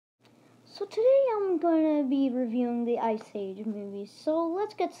So today I'm going to be reviewing the Ice Age movies, so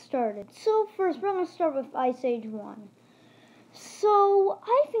let's get started. So first we're going to start with Ice Age 1. So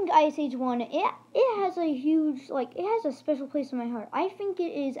I think Ice Age 1, it has a huge, it has a special place in my heart. I think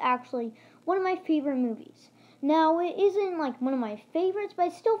it is actually one of my favorite movies. Now it isn't one of my favorites, but I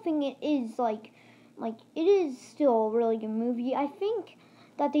still think it is it is still a really good movie. I think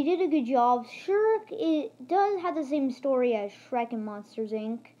that they did a good job. Sure, it does have the same story as Shrek and Monsters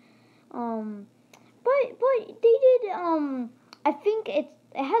Inc. But they did, I think it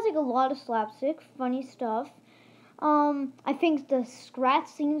has a lot of slapstick, funny stuff. I think the scratch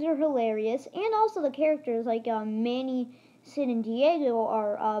scenes are hilarious, and also the characters like Manny, Sid, and Diego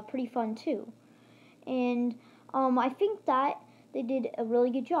are pretty fun too. And I think that they did a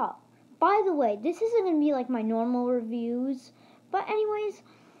really good job. By the way, this isn't gonna be like my normal reviews, but anyways,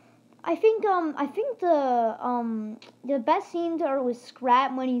 I think the best scenes are with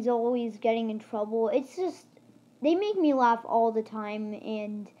Scrat when he's always getting in trouble. It's just they make me laugh all the time,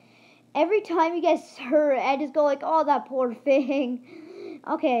 and every time he gets hurt, I just go like, "Oh, that poor thing."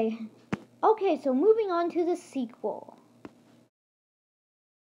 Okay. So moving on to the sequel,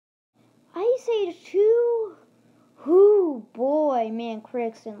 Ice Age 2. Whoo, boy, man,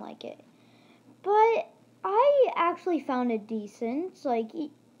 critics didn't like it, but I actually found it decent.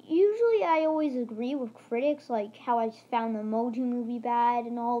 Usually I always agree with critics, like how I found the Emoji Movie bad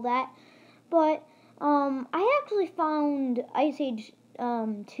and all that. But I actually found Ice Age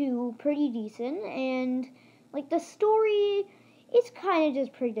 2 pretty decent, and the story is kind of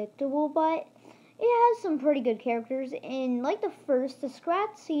just predictable, but it has some pretty good characters. And the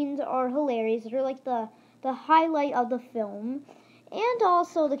scratch scenes are hilarious. They're like the highlight of the film, and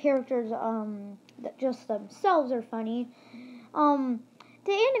also the characters that just themselves are funny.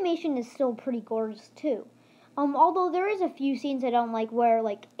 The animation is still pretty gorgeous too. Although there is a few scenes I don't like where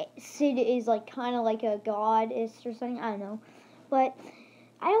Sid is kind of like a goddess or something. I don't know, but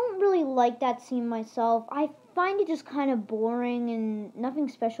I don't really like that scene myself. I find it just kind of boring and nothing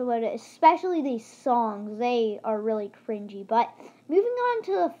special about it. Especially these songs, they are really cringy. But moving on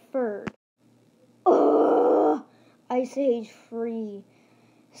to the third, Ice Age 3.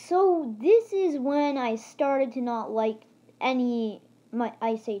 So this is when I started to not like any my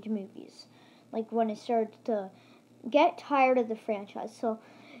Ice Age movies. When I started to get tired of the franchise. So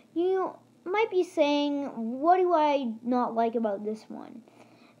you might be saying, what do I not like about this one?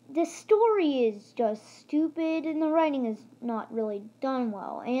 The story is just stupid and the writing is not really done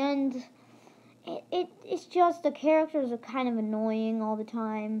well. And it's just the characters are kind of annoying all the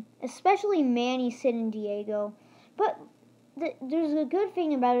time. Especially Manny, Sid, and Diego. But there's a good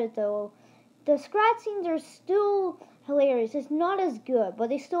thing about it though. The scratch scenes are still hilarious. It's not as good, but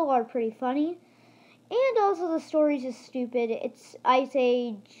they still are pretty funny. And also the story's just stupid. It's Ice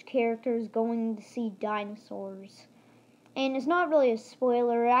Age characters going to see dinosaurs. And it's not really a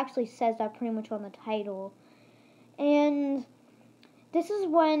spoiler. It actually says that pretty much on the title. And this is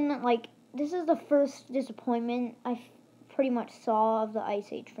when, this is the first disappointment I pretty much saw of the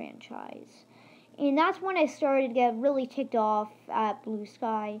Ice Age franchise. And that's when I started to get really ticked off at Blue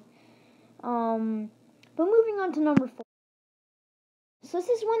Sky. But moving on to number 4. So this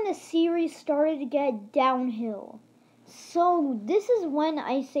is when the series started to get downhill. So this is when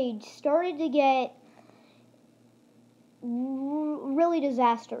Ice Age started to get really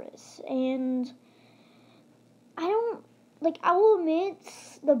disastrous. And I will admit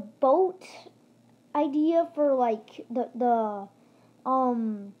the boat idea for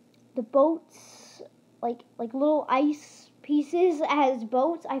the boats, like little ice pieces as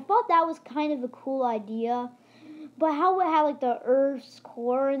boats. I thought that was kind of a cool idea, but how it had the Earth's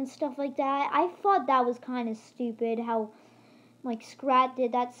core and stuff like that, I thought that was kind of stupid. How Scrat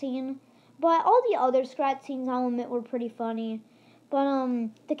did that scene, but all the other Scrat scenes I'll admit were pretty funny. But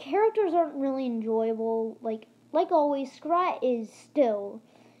the characters aren't really enjoyable. Like always, Scrat is still,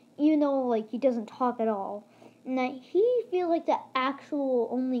 even though he doesn't talk at all, and that he feels like the actual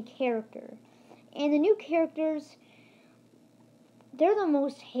only character. And the new characters, they're the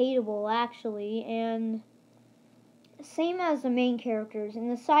most hateable actually, and same as the main characters.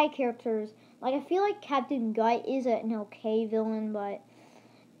 And the side characters, I feel like Captain Gut is an okay villain, but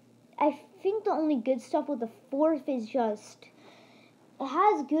I think the only good stuff with the fourth is just it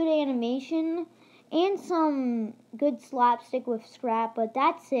has good animation and some good slapstick with Scrap, but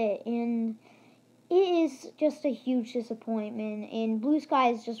that's it. And it is just a huge disappointment, and Blue Sky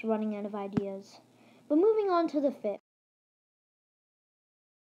is just running out of ideas. But moving on to the fifth.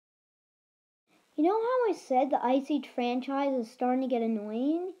 You know how I said the Ice Age franchise is starting to get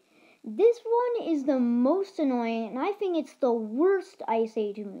annoying? This one is the most annoying, and I think it's the worst Ice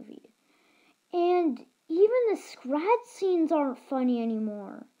Age movie. And even the Scrat scenes aren't funny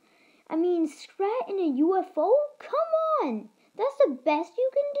anymore. I mean, Scrat in a UFO? Come on! That's the best you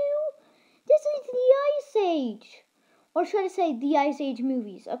can do? This is the Ice Age! Or should I say, the Ice Age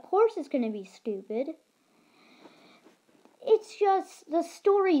movies. Of course it's gonna be stupid. It's just, the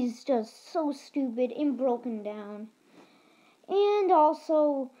story's just so stupid and broken down. And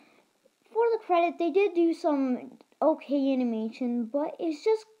also, for the credit, they did do some okay animation, but it's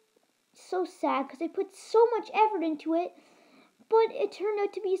just so sad because they put so much effort into it, but it turned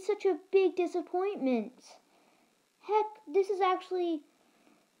out to be such a big disappointment. Heck, this is actually,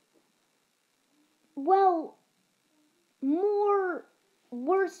 well, more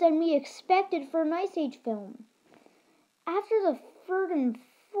worse than we expected for an Ice Age film. After the third and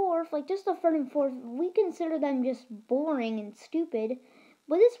fourth, like just the third and fourth, we consider them just boring and stupid,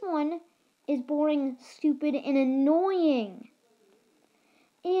 but this one is boring, stupid, and annoying.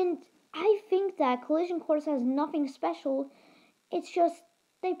 And I think that Collision Course has nothing special. It's just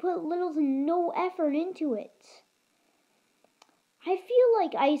they put little to no effort into it. I feel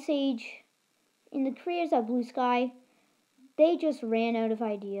like Ice Age and the creators of Blue Sky, they just ran out of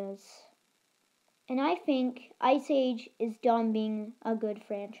ideas. And I think Ice Age is done being a good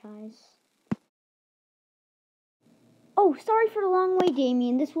franchise. Oh, sorry for the long wait,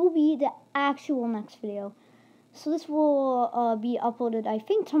 Damien. This will be the actual next video. So this will be uploaded, I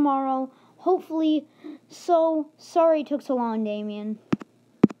think, tomorrow. Hopefully. So, sorry it took so long, Damien.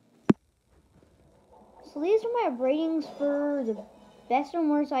 So these are my ratings for the best and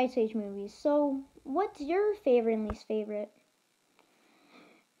worst Ice Age movies. So, what's your favorite and least favorite?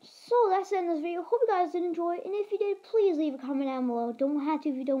 So, that's the end of this video. Hope you guys did enjoy. And if you did, please leave a comment down below. Don't have to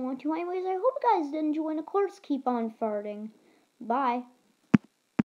if you don't want to. Anyways, I hope you guys did enjoy. And of course, keep on farting. Bye.